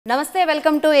నమస్తే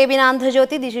welcome to ABN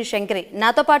Andhra Jyothi this is Shankari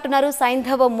నాతో పాటు ఉన్నారు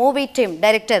సైంధవ మూవీ టీమ్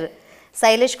డైరెక్టర్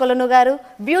శైలేష్ కొలను గారు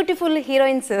బ్యూటిఫుల్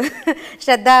హీరోయిన్స్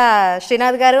శ్రద్ధా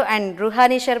శ్రీనాథ్ గారు and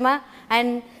Ruhani Sharma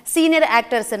and senior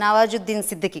actors Nawazuddin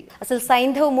Siddiqui అసలు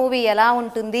సైంధవ్ మూవీ ఎలా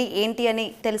ఉంటుంది ఏంటి అని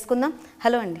తెలుసుకుందాం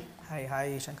హలో అండి హాయ్ హాయ్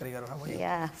శంకరి గారు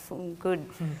యా గుడ్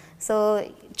సో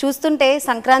చూస్తుంటే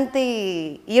సంక్రాంతి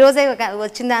ఈ రోజే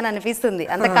వచ్చిందా అని అనిపిస్తుంది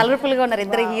అంత కలర్ఫుల్ గా ఉన్నారు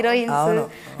ఇద్దరు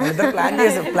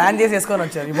హీరోయిన్స్ ప్లాన్ చేసుకొని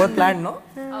వచ్చారు ఈ బోత్ ప్లాన్ నో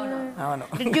అవును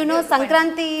did you know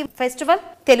Sankranti festival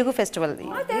Telugu festival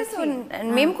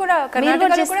మేము కూడా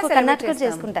కర్ణాటక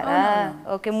చేసుకుంటారా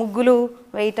ఓకే ముగ్గులు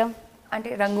వేయటం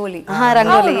అంటే రంగోలీ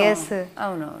రంగోలీ ఎస్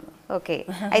అవునవును ఓకే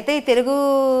అయితే ఈ తెలుగు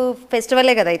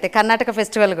ఫెస్టివలే కదా అయితే కర్ణాటక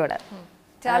ఫెస్టివల్ కూడా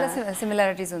చాలా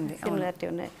సిమిలారిటీస్ ఉంది సిమిలారిటీ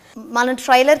ఉన్నాయి మనం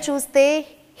ట్రైలర్ చూస్తే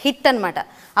హిట్ అనమాట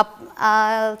ఆ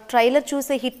ట్రైలర్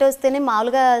చూసే హిట్ వస్తేనే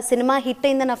మామూలుగా సినిమా హిట్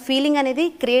అయిందన్న ఫీలింగ్ అనేది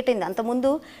క్రియేట్ అయింది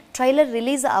అంతకుముందు ట్రైలర్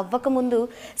రిలీజ్ అవ్వకముందు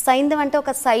సైంధవ్ అంటే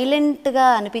ఒక సైలెంట్గా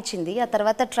అనిపించింది ఆ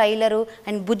తర్వాత ట్రైలరు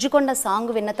అండ్ బుజ్జుకొండ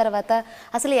సాంగ్ విన్న తర్వాత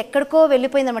అసలు ఎక్కడికో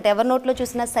వెళ్ళిపోయింది అనమాట ఎవరి నోట్లో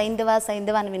చూసినా సైంధవ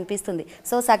సైంధవ అని వినిపిస్తుంది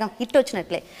సో సగం hit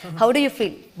వచ్చినట్లే how do you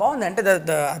feel బాగుంది అంటే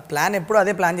ప్లాన్ ఎప్పుడు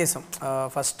అదే ప్లాన్ చేసాం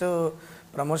ఫస్ట్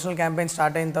ప్రమోషనల్ క్యాంపెయిన్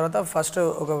స్టార్ట్ అయిన తర్వాత ఫస్ట్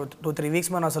ఒక 2-3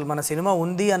 వీక్స్ మనం అసలు మన సినిమా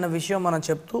ఉంది అన్న విషయం మనం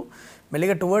చెప్తూ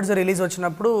మెల్లిగా టువర్డ్స్ రిలీజ్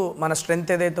వచ్చినప్పుడు మన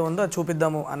స్ట్రెంగ్త్ ఏదైతే ఉందో అది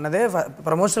చూపిద్దాము అన్నదే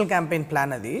ప్రమోషనల్ క్యాంపెయిన్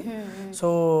ప్లాన్ అది సో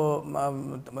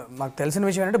మాకు తెలిసిన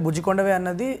విషయం ఏంటంటే బుజ్జికొండవే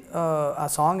అన్నది ఆ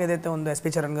సాంగ్ ఏదైతే ఉందో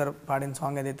ఎస్పి చరణ్ గారు పాడిన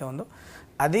సాంగ్ ఏదైతే ఉందో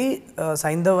అది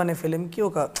సైంధవ్ అనే ఫిలింకి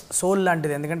ఒక సోల్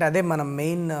లాంటిది ఎందుకంటే అదే మన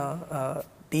main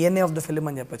DNA of the film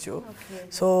అని చెప్పచ్చు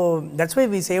so that's why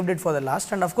we saved it for the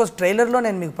last and of course ట్రైలర్లో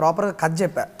నేను మీకు ప్రాపర్గా కథ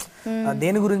చెప్పా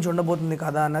దేని గురించి ఉండబోతుంది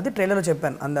కదా అన్నది ట్రైలర్లో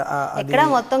చెప్పాను ఇక్కడ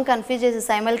మొత్తం కన్ఫ్యూజ్ చేసి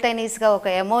సైమల్టైనియస్ గా ఒక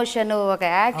ఎమోషన్ ఒక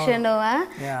యాక్షన్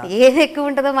ఏది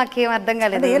ఎక్కువ ఉంటుందో మాకేం అర్థం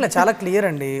కాలేదు చాలా క్లియర్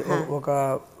అండి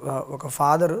ఒక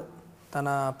ఫాదర్ తన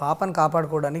పాపను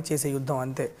కాపాడుకోవడానికి చేసే యుద్ధం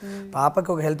అంతే పాపకి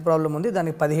ఒక హెల్త్ ప్రాబ్లం ఉంది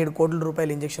దానికి 17 కోట్ల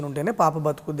రూపాయలు ఇంజెక్షన్ ఉంటేనే పాప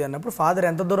బతుకుద్ది అన్నప్పుడు ఫాదర్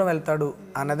ఎంత దూరం వెళ్తాడు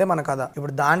అన్నదే మన కథ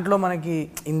ఇప్పుడు దాంట్లో మనకి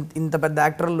ఇంత పెద్ద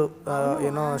యాక్టర్లు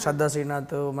యూనో శ్రద్ధా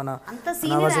శ్రీనాథ్ మన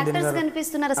నవాజుద్దీన్ గారు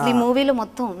కనిపిస్తున్నారు అసలు ఈ మూవీలో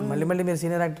మొత్తం మళ్ళీ మీరు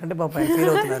సీనియర్ యాక్టర్ అంటే పాప ఫీల్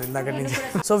అవుతున్నారు ఇందాక నుంచి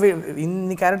సో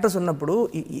ఇన్ని క్యారెక్టర్స్ ఉన్నప్పుడు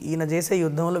ఈయన చేసే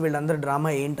యుద్ధంలో వీళ్ళందరూ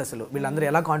డ్రామా ఏంటి అసలు వీళ్ళందరూ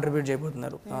ఎలా కాంట్రిబ్యూట్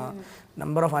చేయబోతున్నారు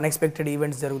నంబర్ ఆఫ్ అన్ఎక్స్పెక్టెడ్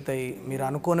ఈవెంట్స్ జరుగుతాయి మీరు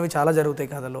అనుకోనివి చాలా జరుగుతాయి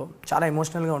కథలో చాలా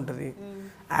ఎమోషనల్గా ఉంటుంది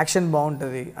యాక్షన్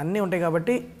బాగుంటుంది అన్నీ ఉంటాయి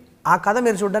కాబట్టి ఆ కథ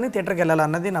మీరు చూడడానికి థియేటర్కి వెళ్ళాలి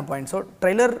అన్నది నా పాయింట్ సో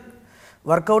ట్రైలర్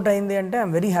వర్కౌట్ అయింది అంటే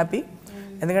ఐఎమ్ వెరీ హ్యాపీ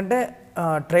ఎందుకంటే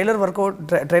ట్రైలర్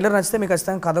నచ్చితే మీకు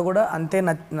ఖచ్చితంగా కథ కూడా అంతే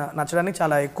నచ్చడానికి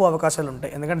చాలా ఎక్కువ అవకాశాలు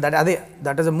ఉంటాయి ఎందుకంటే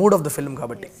that is the mood of the film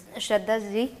కాబట్టి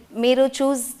శ్రద్ధాజీ మీరు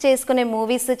చూస్ చేసుకునే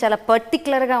మూవీస్ చాలా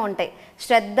పర్టికులర్గా ఉంటాయి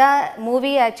శ్రద్ధ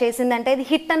మూవీ చేసిందంటే ఇది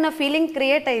హిట్ అన్న ఫీలింగ్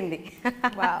క్రియేట్ అయింది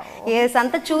ఎస్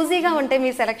అంత చూజీగా ఉంటాయి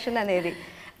మీ సెలెక్షన్ అనేది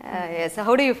yes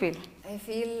how do you feel I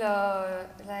feel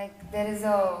like there is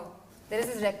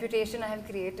this reputation I have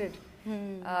created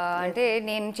అంటే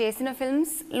నేను చేసిన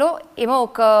ఫిల్మ్స్లో ఏమో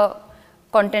ఒక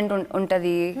కంటెంట్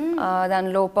ఉంటుంది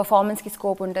దానిలో పర్ఫార్మెన్స్కి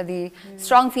స్కోప్ ఉంటుంది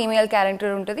స్ట్రాంగ్ ఫీమేల్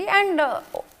క్యారెక్టర్ ఉంటుంది అండ్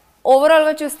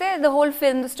ఓవరాల్గా చూస్తే the whole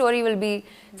film the story will be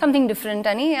something different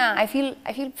అని I feel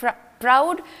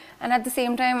proud and at the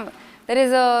same time there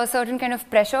is a certain kind of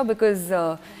pressure because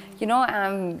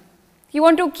you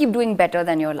want to keep doing better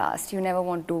than your last. You never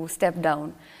want to step down.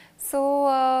 So,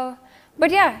 but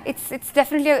yeah, it's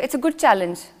definitely it's a good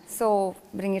challenge. So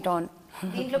bring it on.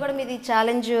 దీంట్లో కూడా మీది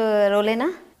challenge రోలేనా?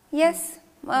 Yes,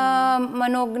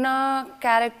 Manogna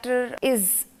character is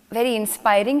very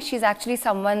inspiring. She's actually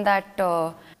someone that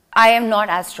I am not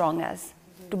as strong as,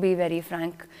 to be very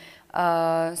frank.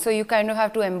 So you kind of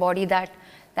have to embody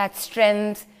that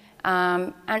strength.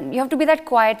 And you have to be that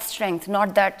quiet strength, not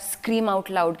that scream out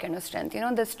loud kind of strength. You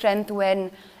know, the strength when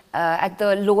at the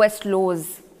lowest lows,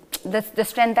 the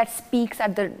strength that speaks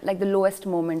at the lowest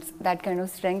moments, that kind of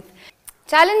strength.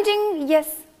 Challenging, yes,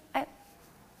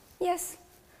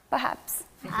 perhaps.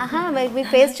 Me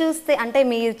face చూస్తే అంటే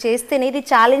మీరు చేస్తేనే ఇది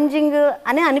challenging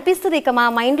అని అనిపిస్తుంది ఇక మా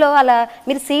మైండ్లో అలా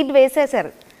మీరు సీడ్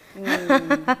వేసేసారు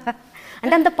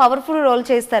అంటే అంత పవర్ఫుల్ రోల్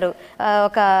చేస్తారు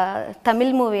ఒక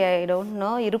Tamil movie I don't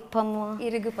know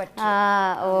ఇరుగుపట్టు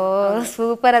oh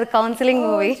super అది కౌన్సిలింగ్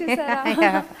మూవీ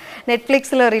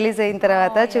నెట్ఫ్లిక్స్లో రిలీజ్ అయిన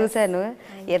తర్వాత చూశాను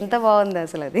ఎంత బాగుంది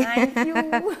అసలు అది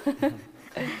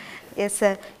yes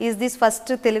sir is this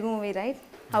first Telugu movie right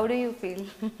how do you feel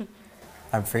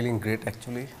I'm feeling great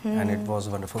actually and it was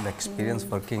a wonderful experience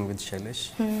working with Shailesh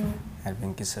and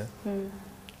Venki sir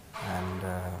and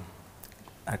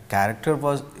a character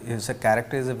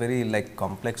is a very like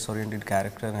complex oriented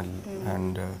character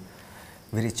and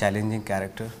very challenging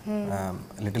character,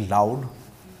 a little loud,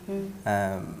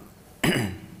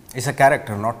 It's a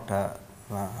character, not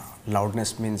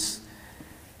loudness means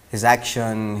his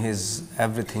action, his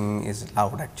everything is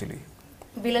loud actually.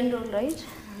 Villain role right?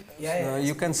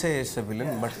 You can say it's a villain,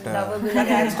 but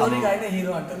story ఆయన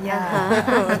hero అంటారు.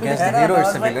 against the hero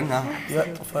it's a villain.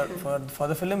 For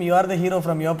the film you are the hero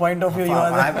from your point of view. You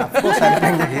are the, Of course I'm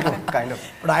playing the hero, kind of.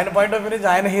 ఇప్పుడు ఆయన point of view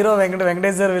నుంచి ఆయన hero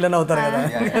Venkatesh sir villain అవుతారు కదా.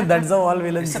 That's all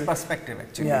villains. It's a perspective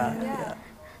actually.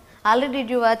 Already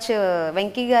did you watch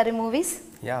Venky గారి movies?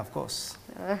 Yeah, of course.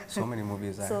 So many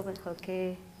movies. So okay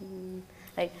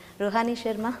right. Ruhani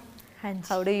Sharma,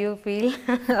 how do you feel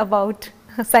about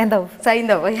Saindhav?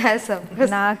 Saindhav, yes.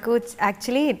 నాకు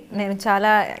actually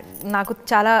నాకు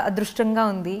చాలా అదృష్టంగా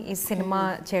ఉంది ఈ cinema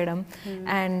చేయడం,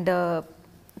 and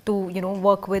to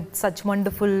work with such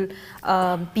wonderful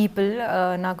people.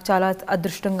 నాకు చాలా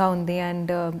అదృష్టంగా ఉంది.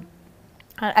 And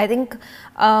I think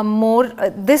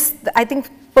I think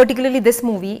particularly this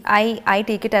movie, I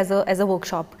take it as a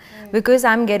workshop, because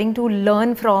I'm getting to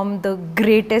learn from the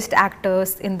greatest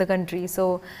actors in the country. So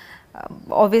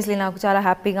obviously నాకు చాలా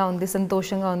హ్యాపీగా ఉంది,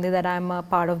 సంతోషంగా ఉంది that I'm a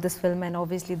part of this film, and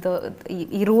obviously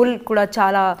ఈ role కూడా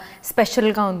చాలా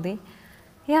స్పెషల్గా ఉంది.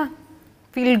 Yeah,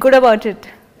 feel good about it.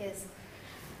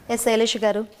 Yes Shailesh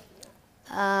గారు,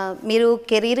 మీరు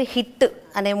కెరీర్ హిట్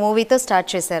అనే మూవీతో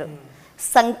స్టార్ట్ చేశారు.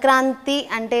 సంక్రాంతి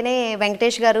అంటేనే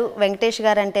వెంకటేష్ గారు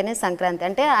అంటేనే సంక్రాంతి.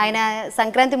 అంటే ఆయన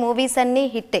సంక్రాంతి మూవీస్ అన్నీ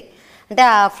హిట్టే. అంటే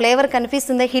ఆ ఫ్లేవర్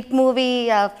కనిపిస్తుంది, హిట్ మూవీ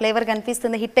ఆ ఫ్లేవర్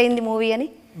కనిపిస్తుంది, హిట్ అయింది మూవీ అని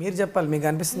మీరు చెప్పాలి. మీకు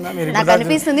అనిపిస్తుందా? మీరు నాకు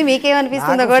అనిపిస్తుంది,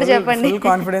 మీకేమనిపిస్తుందో కూడా చెప్పండి. ఫుల్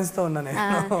కాన్ఫిడెన్స్ తో ఉన్నాను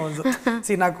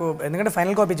నేను. నాకు ఎందుకంటే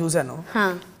ఫైనల్ కాపీ చూశాను,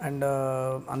 అండ్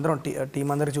అందరం టీం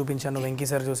అందరికి చూపించాను. వెంకీ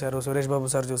సార్ చూశారు, సురేష్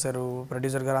బాబు సార్ చూశారు,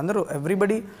 ప్రొడ్యూసర్ గారు, అందరూ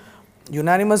ఎవ్రీబడి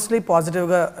యునానిమస్లీ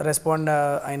పాజిటివ్గా రెస్పాండ్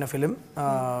అయిన ఫిలిం.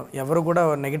 ఎవరు కూడా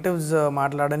నెగటివ్స్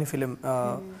మాట్లాడని ఫిలిం.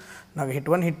 నాకు హిట్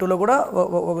 1 హిట్ 2లో కూడా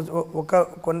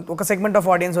ఒక సెగ్మెంట్ ఆఫ్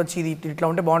ఆడియన్స్ వచ్చి ఇది ఇట్లా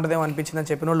ఉంటే బాగుంటుందేమో అనిపించిందని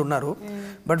చెప్పిన వాళ్ళు ఉన్నారు.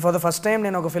 But for the first time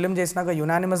నేను ఒక ఫిలిం చేసినాక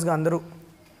యునానిమస్గా అందరూ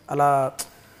అలా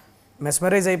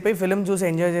మెస్మరైజ్ అయిపోయి ఫిలిం చూసి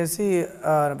ఎంజాయ్ చేసి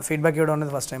ఫీడ్బ్యాక్ ఇవ్వడం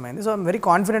అనేది ఫస్ట్ టైం అయింది. So I'm very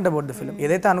confident about the film.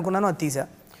 ఏదైతే అనుకున్నానో అది తీసా.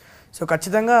 సో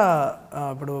ఖచ్చితంగా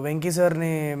ఇప్పుడు వెంకీ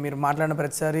సార్ని మీరు మాట్లాడిన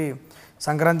ప్రతిసారి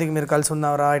సంక్రాంతికి మీరు కలిసి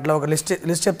ఉన్నారా ఇట్లా ఒక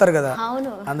లిస్ట్ చెప్తారు కదా,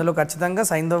 అందులో ఖచ్చితంగా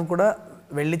సైంధవ్ కూడా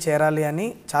వెళ్ళి చేరాలి అని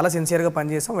చాలా సిన్సియర్గా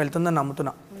పనిచేసాం, వెళ్తుందని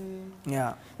నమ్ముతున్నా.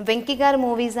 వెంకీ గారి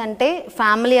మూవీస్ అంటే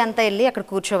ఫ్యామిలీ అంతా వెళ్ళి అక్కడ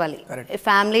కూర్చోవాలి,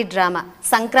 ఫ్యామిలీ డ్రామా.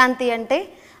 సంక్రాంతి అంటే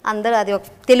అందరూ అది ఒక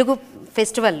తెలుగు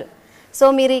ఫెస్టివల్. సో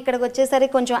మీరు ఇక్కడికి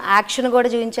వచ్చేసరికి కొంచెం యాక్షన్ కూడా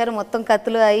చూపించారు, మొత్తం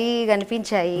కత్తులు అవి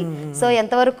కనిపించాయి. సో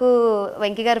ఎంతవరకు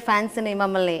వెంకీ గారి ఫ్యాన్స్ని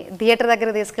మమ్మల్ని థియేటర్ దగ్గర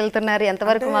తీసుకెళ్తున్నారు,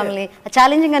 ఎంతవరకు మమ్మల్ని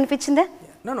ఛాలెంజింగ్ అనిపించిందా?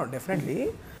 No definitely.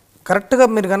 కరెక్ట్గా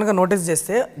మీరు కనుక నోటీస్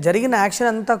చేస్తే జరిగిన యాక్షన్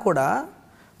అంతా కూడా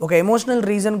ఒక ఎమోషనల్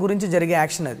రీజన్ గురించి జరిగే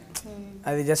యాక్షన్.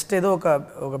 అది జస్ట్ ఏదో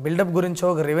ఒక బిల్డప్ గురించో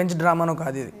ఒక రివెంజ్ డ్రామానో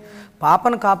కాదు. ఇది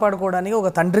పాపను కాపాడుకోవడానికి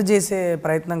ఒక తండ్రి చేసే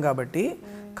ప్రయత్నం కాబట్టి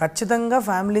ఖచ్చితంగా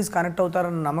ఫ్యామిలీస్ కనెక్ట్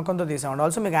అవుతారన్న నమ్మకంతో తీసామండి.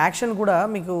 ఆల్సో మీకు యాక్షన్ కూడా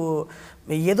మీకు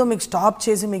ఏదో మీకు స్టాప్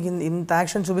చేసి మీకు ఇంత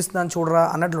యాక్షన్ చూపిస్తున్నాను చూడరా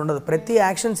అన్నట్లు ఉండదు. ప్రతి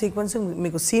యాక్షన్ సీక్వెన్స్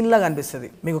మీకు సీన్లాగా అనిపిస్తుంది,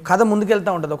 మీకు కథ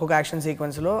ముందుకెళ్తూ ఉంటుంది ఒక్కొక్క యాక్షన్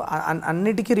సీక్వెన్స్లో.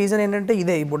 అన్నిటికీ రీజన్ ఏంటంటే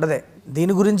ఇదే, ఈ బుడ్డదే,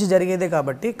 దీని గురించి జరిగేదే.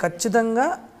 కాబట్టి ఖచ్చితంగా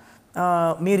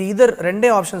మీరు ఈధర్ రెండే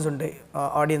ఆప్షన్స్ ఉంటాయి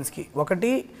ఆడియన్స్కి.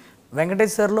 ఒకటి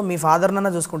వెంకటేష్ సార్లో మీ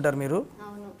ఫాదర్నన్నా చూసుకుంటారు మీరు,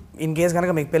 ఇన్ కేస్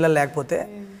కనుక మీకు పిల్లలు లేకపోతే.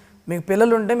 మీకు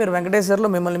పిల్లలు ఉంటే మీరు వెంకటేష్ సార్లో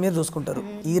మిమ్మల్ని మీరు చూసుకుంటారు.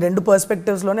 ఈ రెండు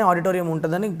పర్స్పెక్టివ్స్లోనే ఆడిటోరియం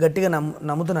ఉంటుందని గట్టిగా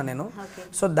నమ్ముతున్నాను నేను.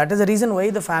 So that is the reason why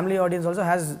the family audience also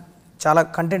has చాలా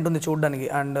కంటెంట్ ఉంది చూడడానికి.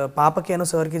 అండ్ పాపకి అను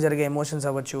సార్కి జరిగే ఎమోషన్స్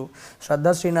అవ్వచ్చు,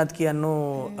 శ్రద్ధా శ్రీనాథ్కి అను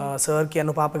సార్కి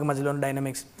అను పాపకి మధ్యలో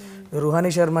డైనమిక్స్. రుహానీ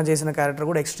శర్మ చేసిన క్యారెక్టర్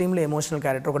కూడా ఎక్స్ట్రీమ్లీ ఎమోషనల్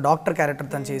క్యారెక్టర్, ఒక డాక్టర్ క్యారెక్టర్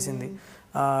తను చేసింది.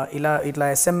 ఇట్లా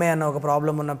ఎస్ఎంఏ అన్న ఒక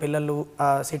ప్రాబ్లం ఉన్న పిల్లలు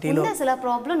సిటీలో, అసలు ఆ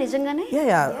ప్రాబ్లం నిజంగానే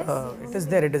it is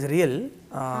there, it is real.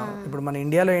 ఇప్పుడు మన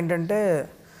ఇండియాలో ఏంటంటే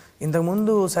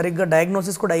ఇంతకుముందు సరిగ్గా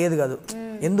డయాగ్నోసిస్ కూడా అయ్యేది కాదు,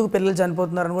 ఎందుకు పిల్లలు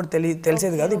చనిపోతున్నారని కూడా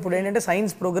తెలిసేది కాదు. ఇప్పుడు ఏంటంటే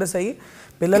సైన్స్ ప్రోగ్రెస్ అయ్యి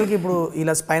పిల్లలకి ఇప్పుడు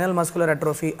ఇలా స్పైనల్ మస్కులర్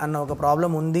అట్రోఫీ అన్న ఒక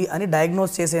ప్రాబ్లం ఉంది అని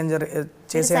డయాగ్నోస్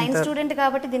చేసేంత స్టూడెంట్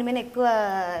కాబట్టి దీని మీద ఎక్కువ.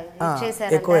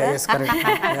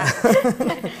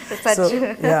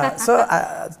 సో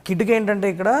కిడ్కి ఏంటంటే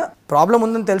ఇక్కడ ప్రాబ్లం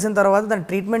ఉందని తెలిసిన తర్వాత దాన్ని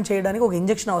ట్రీట్మెంట్ చేయడానికి ఒక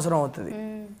ఇంజెక్షన్ అవసరం అవుతుంది.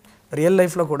 రియల్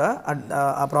లైఫ్లో కూడా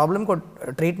ఆ ప్రాబ్లమ్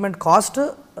ట్రీట్మెంట్ కాస్ట్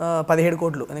 17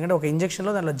 కోట్లు. ఎందుకంటే ఒక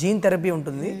ఇంజెక్షన్లో దాంట్లో జీన్ థెరపీ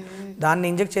ఉంటుంది, దాన్ని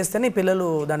ఇంజెక్ట్ చేస్తేనే పిల్లలు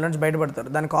దాంట్లో నుంచి బయటపడతారు.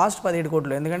 దాని కాస్ట్ 17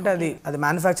 కోట్లు. ఎందుకంటే అది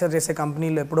మ్యానుఫ్యాక్చర్ చేసే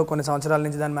కంపెనీలు ఎప్పుడో కొన్ని సంవత్సరాల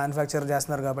నుంచి దాన్ని మ్యానుఫ్యాక్చర్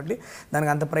చేస్తున్నారు కాబట్టి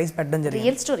దానికి అంత ప్రైస్ పెట్టడం జరిగింది.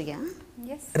 రియల్ స్టోరీయా?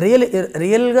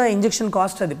 రియల్గా ఇంజెక్షన్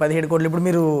కాస్ట్ అది 17 కోట్లు. ఇప్పుడు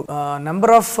మీరు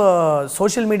number of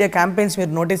social media campaigns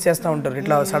మీరు నోటీస్ చేస్తూ ఉంటారు.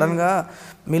 ఇట్లా సడన్గా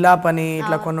మిలాప్ అని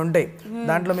ఇట్లా కొన్ని ఉంటాయి.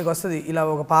 దాంట్లో మీకు వస్తుంది ఇలా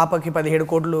ఒక పాపకి 17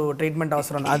 కోట్లు ట్రీట్మెంట్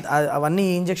అవసరం. అవన్నీ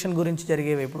ఇంజెక్షన్ గురించి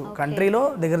జరిగేవి. ఇప్పుడు కంట్రీలో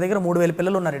దగ్గర 3,000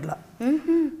 పిల్లలు ఉన్నారు ఇట్లా.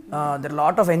 There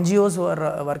lot of NGOs are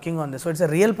working on this. So it's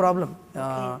a real problem.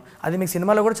 అది మీకు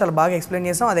సినిమాలో కూడా చాలా బాగా ఎక్స్ప్లెయిన్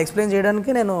చేసాం. అది ఎక్స్ప్లెయిన్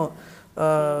చేయడానికి నేను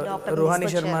రుహాని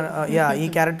శర్మ ఈ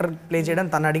క్యారెక్టర్ ప్లే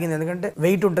చేయడానికి తను అడిగింది. ఎందుకంటే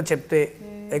వెయిట్ ఉంటుంది చెప్తే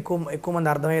ఎక్కువ మంది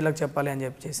అర్థమయ్యేలాగా చెప్పాలి అని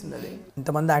చెప్పి చేసింది. అది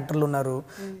ఇంతమంది యాక్టర్లు ఉన్నారు,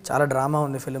 చాలా డ్రామా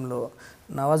ఉంది ఫిలింలో.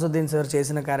 నవాజుద్దీన్ సార్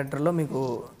చేసిన క్యారెక్టర్లో మీకు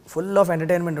ఫుల్ ఆఫ్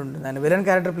ఎంటర్టైన్మెంట్ ఉంటుంది. ఆయన విలన్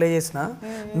క్యారెక్టర్ ప్లే చేసిన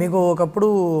మీకు ఒకప్పుడు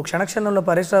క్షణక్షణంలో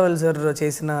పరేష్ రావల్ సార్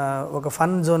చేసిన ఒక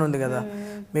ఫన్ జోన్ ఉంది కదా,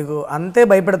 మీకు అంతే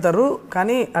భయపెడతారు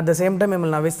కానీ అట్ ద సేమ్ టైం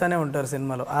మిమ్మల్ని నవ్విస్తూనే ఉంటారు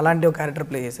సినిమాలో. అలాంటి ఒక క్యారెక్టర్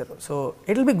ప్లే చేశారు. So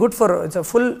it will be good for it's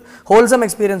full wholesome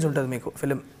experience ఉంటుంది మీకు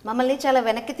ఫిలిం. మమ్మల్ని చాలా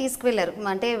వెనక్కి తీసుకువెళ్ళారు.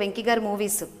 అంటే వెంకీ గారి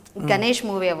మూవీస్, గణేష్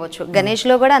మూవీ అవ్వచ్చు,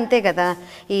 గణేష్లో కూడా అంతే కదా.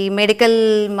 ఈ మెడికల్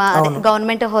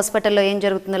గవర్నమెంట్ హాస్పిటల్లో ఏం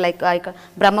జరుగుతుందో లైక్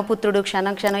బ్రహ్మపుత్రుడు, క్షణం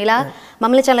ఇలా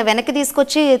మమ్మల్ని చాలా వెనక్కి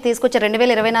తీసుకొచ్చారు.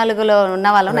 2024లో ఉన్న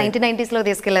వాళ్ళం 1990s లో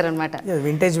తీసుకెళ్లారనమాట.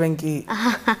 विंटेज वेंकी,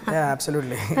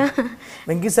 एब्सोल्युटली.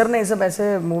 वेंकी सर ने ऐसे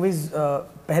मूवीज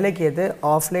पहले किए थे.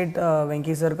 ऑफ लेट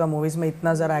वेंकी सर का मूवीज में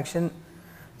इतना सारा एक्शन,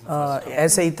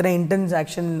 ऐसे इतने इंटेंस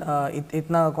एक्शन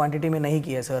इतना क्वांटिटी में नहीं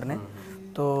किया सर ने.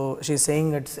 तो she is saying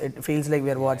it feels like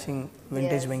we are watching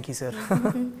vintage Venky sir.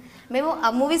 మేము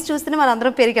ఆ మూవీస్ చూస్తేనే మనం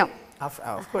అందరం పెరిగాం. Of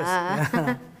course.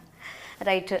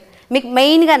 రైట్. మీకు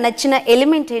మెయిన్గా నచ్చిన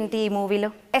ఎలిమెంట్ ఏంటి ఈ మూవీలో?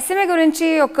 SMA గురించి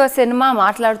ఒక సినిమా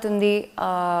మాట్లాడుతుంది,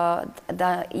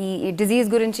 ఈ డిజీజ్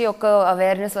గురించి ఒక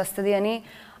అవేర్నెస్ వస్తుంది అని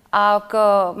ఆ ఒక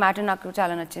మ్యాటర్ నాకు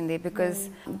చాలా నచ్చింది.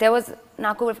 బికాజ్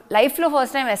నాకు లైఫ్లో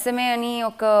ఫస్ట్ టైం SMA అని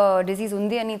ఒక డిజీజ్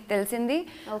ఉంది అని తెలిసింది.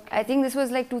 I think this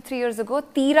was like 2-3 years ago.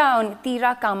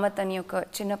 తీరా కామత్ అని ఒక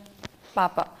చిన్న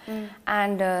పాప,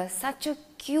 and such a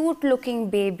cute looking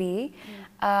baby.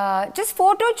 Just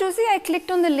photo చూసి I clicked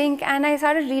on the link and I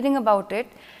started reading about it,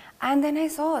 and then I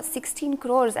saw 16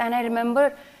 crores, and I remember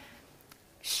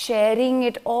sharing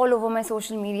it all over my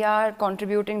social media,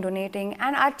 contributing, donating,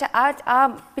 and ఆ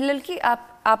పిల్లలకి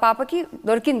ఆ పాపకి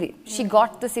దొరికింది. She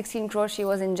got the 16 crores, she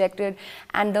was injected,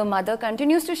 and the mother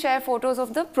continues to share photos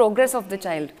of the progress of the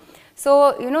child. So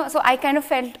so I kind of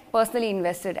felt personally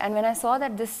invested, and when I saw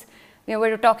that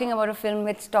we're talking about a film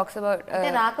which talks about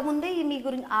రాకముందే మీ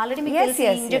గురించి already మీకు తెలిసి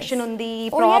injection ఉంది,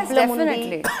 problem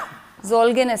ఉంది.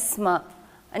 జోల్గెనెస్మా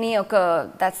అని ఒక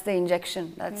that's the injection,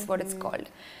 that's what it's called.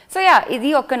 So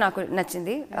ఇది ఒక నాకు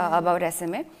నచ్చింది about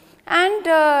SMA. And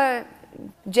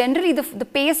generally the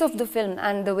pace of the film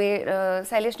and the way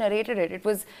Sailesh narrated it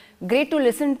was great to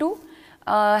listen to.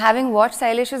 Having watched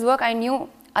Sailesh's work, I knew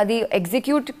అది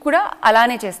execute కూడా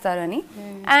అలానే చేస్తారని.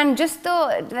 And just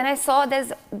when I saw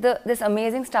this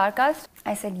amazing star cast,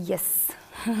 I said yes.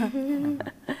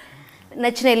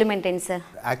 నచ్చిన element ఏంటి sir?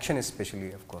 Action especially,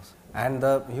 of course. And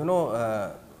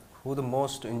who the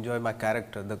most enjoy my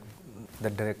character,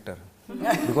 the director.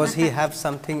 Because he have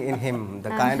something in him,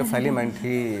 the kind of element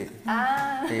he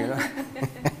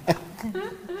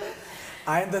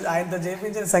ఆయనతో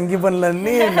చేయించిన సంగీ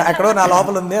పనులన్నీ ఎక్కడో నా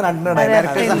లోపల ఉంది అని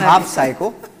అంటున్నాడు. half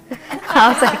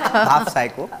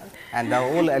psycho and the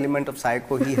whole element of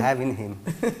psycho he have in him.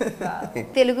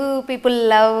 Telugu people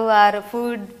love our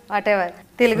food, whatever.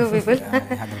 Telugu people.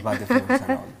 Hyderabadi foods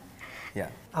and all. Yeah.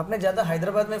 आपने ज़्यादा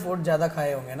हैदराबाद में फूड ज़्यादा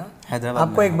खाए होंगे ना? हैदराबाद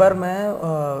आपको एक बार मैं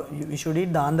you should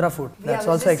eat the Andhra food. That's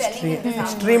also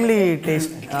extremely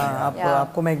tasty.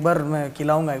 आपको मैं एक बार मैं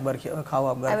खिलाऊंगा, एक बार खाओ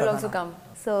आप घर का. I will also come.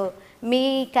 So me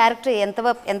character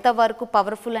ఎంత వరకు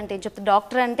పవర్ఫుల్ అంటే ఏం చెప్తారు?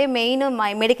 డాక్టర్ అంటే మెయిన్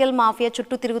మెడికల్ మాఫియా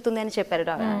చుట్టూ తిరుగుతుంది అని చెప్పారు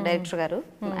డైరెక్టర్ గారు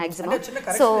మాక్సిమం.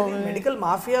 సో మెడికల్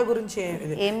మాఫియా గురించి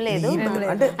ఏం లేదు.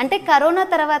 అంటే కరోనా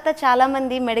తర్వాత చాలా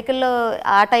మంది మెడికల్లో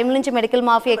ఆ టైం నుంచి మెడికల్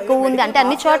మాఫియా ఎక్కువ ఉంది అంటే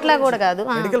అన్ని చోట్ల కూడా కాదు.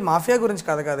 మెడికల్ మాఫియా గురించి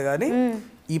కాదు కానీ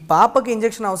ఈ పాపకి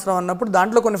ఇంజెక్షన్ అవసరం అన్నప్పుడు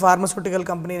దాంట్లో కొన్ని ఫార్మాస్యూటికల్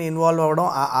కంపెనీని ఇన్వాల్వ్ అవ్వడం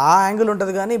ఆ యాంగిల్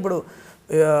ఉంటుంది. కానీ ఇప్పుడు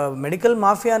మెడికల్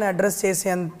మాఫియాని అడ్రస్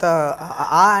చేసేంత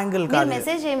ఆ యాంగిల్ కాదు.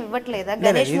 మెసేజ్ ఏమి ఇవ్వట్లేదా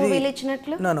గణేష్ మూవీలో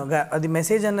ఇచ్చినట్లు? అది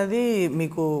మెసేజ్ అన్నది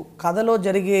మీకు కథలో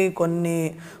జరిగే కొన్ని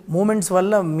మూమెంట్స్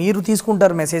వల్ల మీరు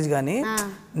తీసుకుంటారు మెసేజ్. కానీ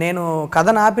నేను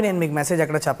కథను ఆపి నేను మీకు మెసేజ్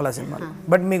ఎక్కడ చెప్పాల సినిమాలో.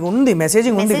 బట్ మీకు ఉంది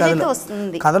మెసేజింగ్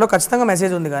ఉంది కథలో ఖచ్చితంగా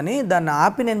మెసేజ్ ఉంది. కానీ దాన్ని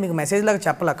ఆపి నేను మీకు మెసేజ్ లాగా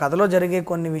చెప్పాల. కథలో జరిగే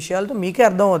కొన్ని విషయాలతో మీకే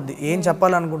అర్థం అవుద్ది ఏం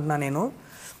చెప్పాలనుకుంటున్నా, నేను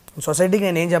సొసైటీకి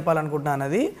నేను ఏం చెప్పాలనుకుంటున్నా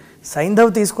అన్నది సైంధవ్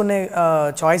తీసుకునే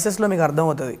చాయిసెస్లో మీకు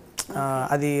అర్థమవుతుంది.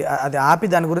 అది ఆపి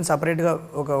దాని గురించి సపరేట్గా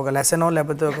ఒక లెసనో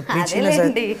లేకపోతే ఒక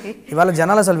ప్రీచింగ్ ఇవాళ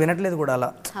జనాలు అసలు వినట్లేదు కూడా. అలా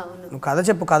నువ్వు కథ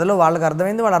చెప్పు, కథలో వాళ్ళకి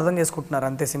అర్థమైంది వాళ్ళు అర్థం చేసుకుంటున్నారు,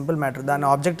 అంతే సింపుల్ మ్యాటర్. దాన్ని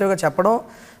ఆబ్జెక్టివ్గా చెప్పడం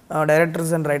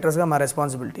డైరెక్టర్స్ అండ్ రైటర్స్గా మా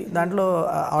రెస్పాన్సిబిలిటీ. దాంట్లో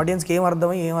ఆడియన్స్కి ఏం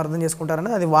అర్థం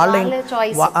చేసుకుంటారనేది అది వాళ్ళ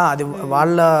అది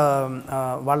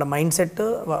వాళ్ళ మైండ్ సెట్,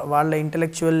 వాళ్ళ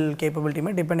ఇంటెలెక్చువల్ కేపబిలిటీ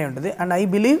మీద డిపెండ్ అయి ఉంటుంది. అండ్ ఐ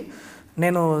బిలీవ్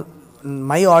నేను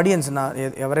మై ఆడియన్స్,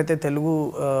 ఎవరైతే తెలుగు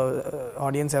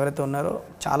ఆడియన్స్ ఎవరైతే ఉన్నారో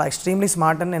చాలా ఎక్స్ట్రీమ్లీ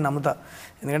స్మార్ట్ అని నేను నమ్ముతా.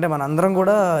 ఎందుకంటే మన అందరం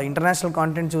కూడా ఇంటర్నేషనల్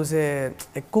కాంటెంట్ చూసే,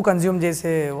 ఎక్కువ కన్జ్యూమ్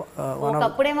చేసే.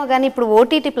 ఒకప్పుడేమో కానీ ఇప్పుడు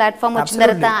ఓటీటీ ప్లాట్ఫామ్ వచ్చిన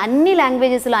తర్వాత అన్ని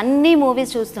లాంగ్వేజెస్లో అన్ని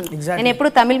మూవీస్ చూస్తున్నాను. నేను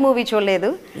ఎప్పుడు తమిళ్ మూవీ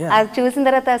చూడలేదు, అది చూసిన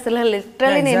తర్వాత అసలు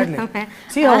లిటరల్లీ నేను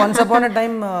See how once upon a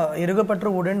time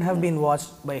Irugapatru wouldn't have been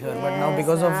watched by her, but now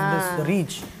because of this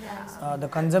reach,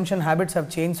 the consumption habits have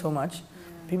changed so much.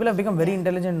 People have become very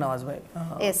intelligent now as well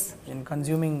in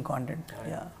consuming content.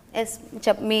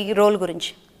 Me role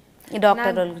గురించి, ఈ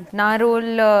doctor role గురించి. నా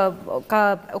role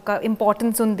ఒక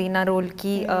importance ఉంది నా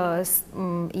రోల్కి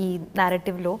ఈ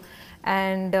narrative-లో,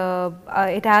 and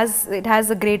it has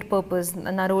a great purpose.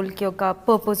 నా రోల్కి ఒక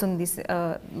పర్పస్ ఉంది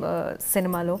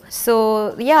సినిమాలో. So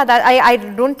yeah, I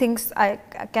don't think,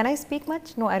 can I speak much?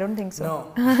 No, I don't think so.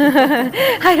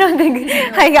 I don't think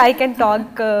I can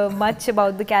talk much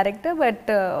about the character,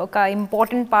 but ఒక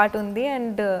important part ఉంది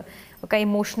and ఒక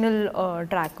emotional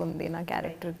track ఉంది నా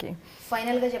క్యారెక్టర్కి.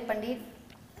 ఫైనల్గా చెప్పండి,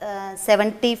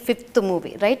 75th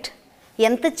మూవీ రైట్,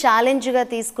 ఎంత ఛాలెంజ్గా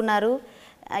తీసుకున్నారు?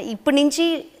 ఇప్పటి నుంచి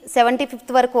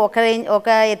 75th వరకు ఒక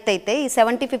ఎత్తు అయితే, ఈ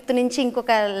 75th నుంచి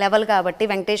ఇంకొక లెవెల్ కాబట్టి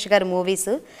వెంకటేష్ గారి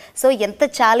మూవీస్. సో ఎంత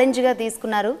ఛాలెంజ్గా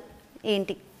తీసుకున్నారు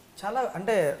ఏంటి? చాలా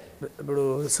అంటే ఇప్పుడు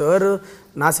సార్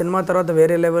నా సినిమా తర్వాత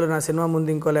వేరే లెవెల్, నా సినిమా ముందు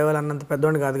ఇంకో లెవెల్ అన్నంత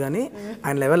పెద్దోడు కాదు, కానీ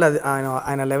ఆయన లెవెల్ అది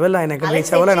ఆయన లెవెల్ ఆయన ఎక్కడ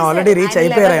రీచ్ అవ్వాలి, ఆయన ఆల్రెడీ రీచ్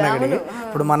అయిపోయారు ఆయన అక్కడికి.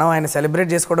 ఇప్పుడు మనం ఆయన సెలబ్రేట్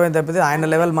చేసుకోవడమే తప్పితే ఆయన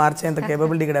లెవెల్ మార్చేంత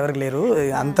కేపబిలిటీ ఇక్కడ ఎవరికి లేరు,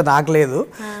 అంత నాకు లేదు.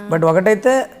 బట్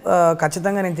ఒకటైతే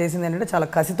ఖచ్చితంగా నేను చేసింది ఏంటంటే చాలా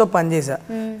కసితో పనిచేసా.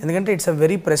 ఎందుకంటే it's a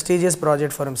very prestigious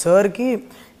project for him. సార్కి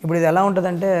ఇప్పుడు ఇది ఎలా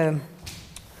ఉంటుందంటే,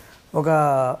 ఒక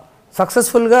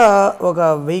సక్సెస్ఫుల్గా ఒక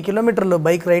 1000 కిలోమీటర్లు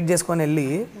బైక్ రైడ్ చేసుకొని వెళ్ళి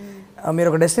మీరు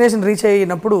ఒక డెస్టినేషన్ రీచ్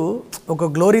అయినప్పుడు ఒక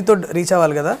గ్లోరీతో రీచ్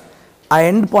అవ్వాలి కదా, ఆ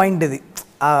ఎండ్ పాయింట్ ఇది,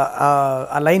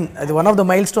 ఆ లైన్, అది one of the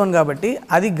mile stone. కాబట్టి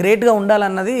అది గ్రేట్గా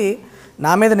ఉండాలన్నది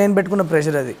నా మీద నేను పెట్టుకున్న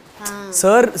ప్రెషర్. అది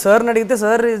సార్ని అడిగితే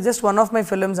sir is just one of my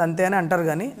films అంతే అని అంటారు,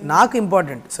 కానీ నాకు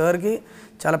ఇంపార్టెంట్ సార్కి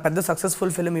చాలా పెద్ద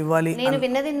సక్సెస్ఫుల్ ఫిల్మ్ ఇవ్వాలి. నేను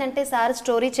విన్నది ఏంటంటే సార్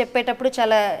స్టోరీ చెప్పేటప్పుడు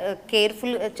చాలా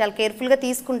కేర్ఫుల్గా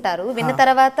తీసుకుంటారు. విన్న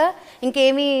తర్వాత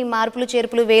ఇంకేమీ మార్పులు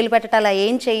చేర్పులు వేలు పెట్టాలా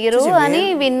ఏం చెయ్యరు అని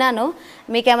విన్నాను.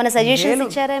 మీకు ఏమైనా సజెషన్స్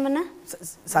ఇచ్చారా? ఏమన్నా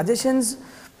సజెషన్స్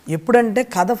ఎప్పుడంటే,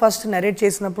 కథ ఫస్ట్ నరేట్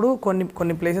చేసినప్పుడు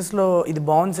కొన్ని ప్లేసెస్లో ఇది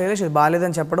బాగుంది శైలేష్, ఇది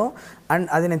బాగాలేదని చెప్పడం, అండ్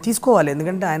అది నేను తీసుకోవాలి.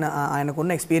 ఎందుకంటే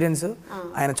ఆయనకున్న ఎక్స్పీరియన్స్,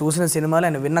 ఆయన చూసిన సినిమాలు,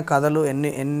 ఆయన విన్న కథలు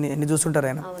ఎన్ని చూస్తుంటారు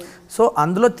ఆయన. సో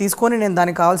అందులో తీసుకొని నేను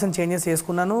దానికి కావాల్సిన చేంజెస్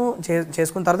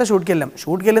చేసుకున్న తర్వాత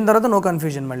షూట్కి వెళ్ళిన తర్వాత నో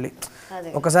కన్ఫ్యూజన్. మళ్ళీ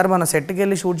ఒకసారి మన సెట్కి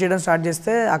వెళ్ళి షూట్ చేయడం స్టార్ట్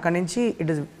చేస్తే అక్కడి నుంచి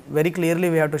it is very clearly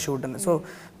we have to shoot అని. సో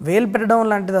వేలు పెట్టడం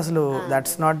లాంటిది అసలు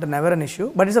that's not never an issue,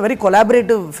 but it's a very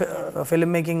collaborative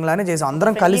film making లానే చేసాం.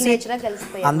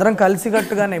 అందరం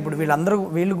కలిసికట్టుగానే. ఇప్పుడు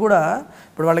వీళ్ళు కూడా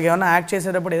ఇప్పుడు వాళ్ళకి ఏమైనా యాక్ట్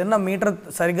చేసేటప్పుడు ఏదైనా మీటర్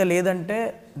సరిగ్గా లేదంటే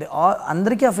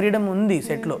అందరికీ ఆ ఫ్రీడమ్ ఉంది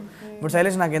సెట్లో. ఇప్పుడు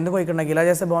శైలేష్ నాకు ఎందుకో ఇక్కడ నాకు ఇలా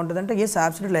చేస్తే బాగుంటుంది అంటే, yes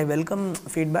absolutely I welcome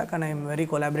feedback and I'm very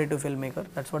collaborative film maker.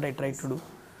 That's what I try to do.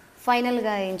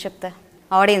 ఫైనల్గా ఏం చెప్తా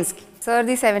ఆడియన్స్కి? Sir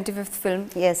the 75th film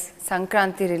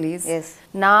Sankranti release.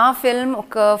 నా ఫిల్మ్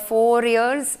ఒక 4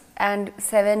 years and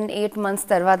 7-8 months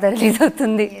తర్వాత రిలీజ్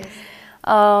అవుతుంది.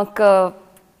 ఒక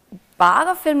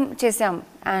బాగా ఫిల్మ్ చేసాం,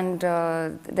 and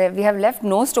we have left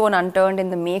no stone unturned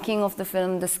in the making of the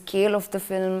film, the scale of the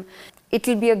film. It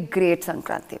will be a great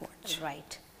Sankranti watch.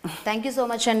 Right, thank you so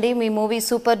much అండి. మీ movie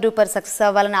super duper success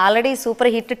అవ్వాలని, already super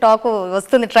hit talk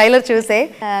వస్తుంది trailer చూసే,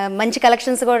 మంచి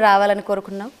collections కూడా రావాలని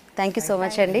కోరుకున్నాం. Thank you so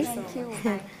much అండి.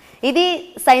 ఇది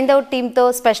Saindhav టీమ్తో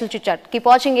special chit chat. Keep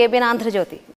watching ABN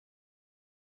Andhra Jyothi.